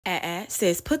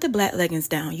Sis, put the black leggings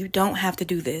down. You don't have to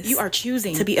do this. You are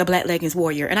choosing to be a black leggings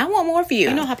warrior, and I want more for you.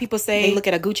 You know how people say they look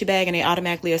at a Gucci bag and they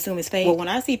automatically assume it's fake? Well, when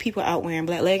I see people out wearing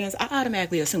black leggings, I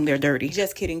automatically assume they're dirty.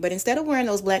 Just kidding. But instead of wearing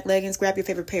those black leggings, grab your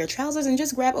favorite pair of trousers and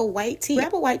just grab a white tee.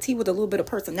 Grab a white tee with a little bit of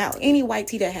personality. Any white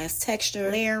tee that has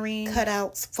texture, layering,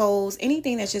 cutouts, folds,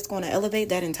 anything that's just going to elevate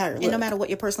that entire look. And no matter what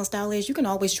your personal style is, you can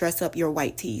always dress up your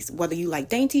white tees, whether you like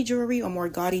dainty jewelry or more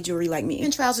gaudy jewelry like me.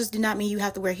 And trousers do not mean you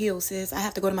have to wear heels, sis. I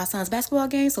have to go to my son's basketball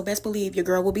game, so best believe your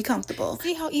girl will be comfortable.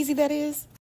 See how easy that is?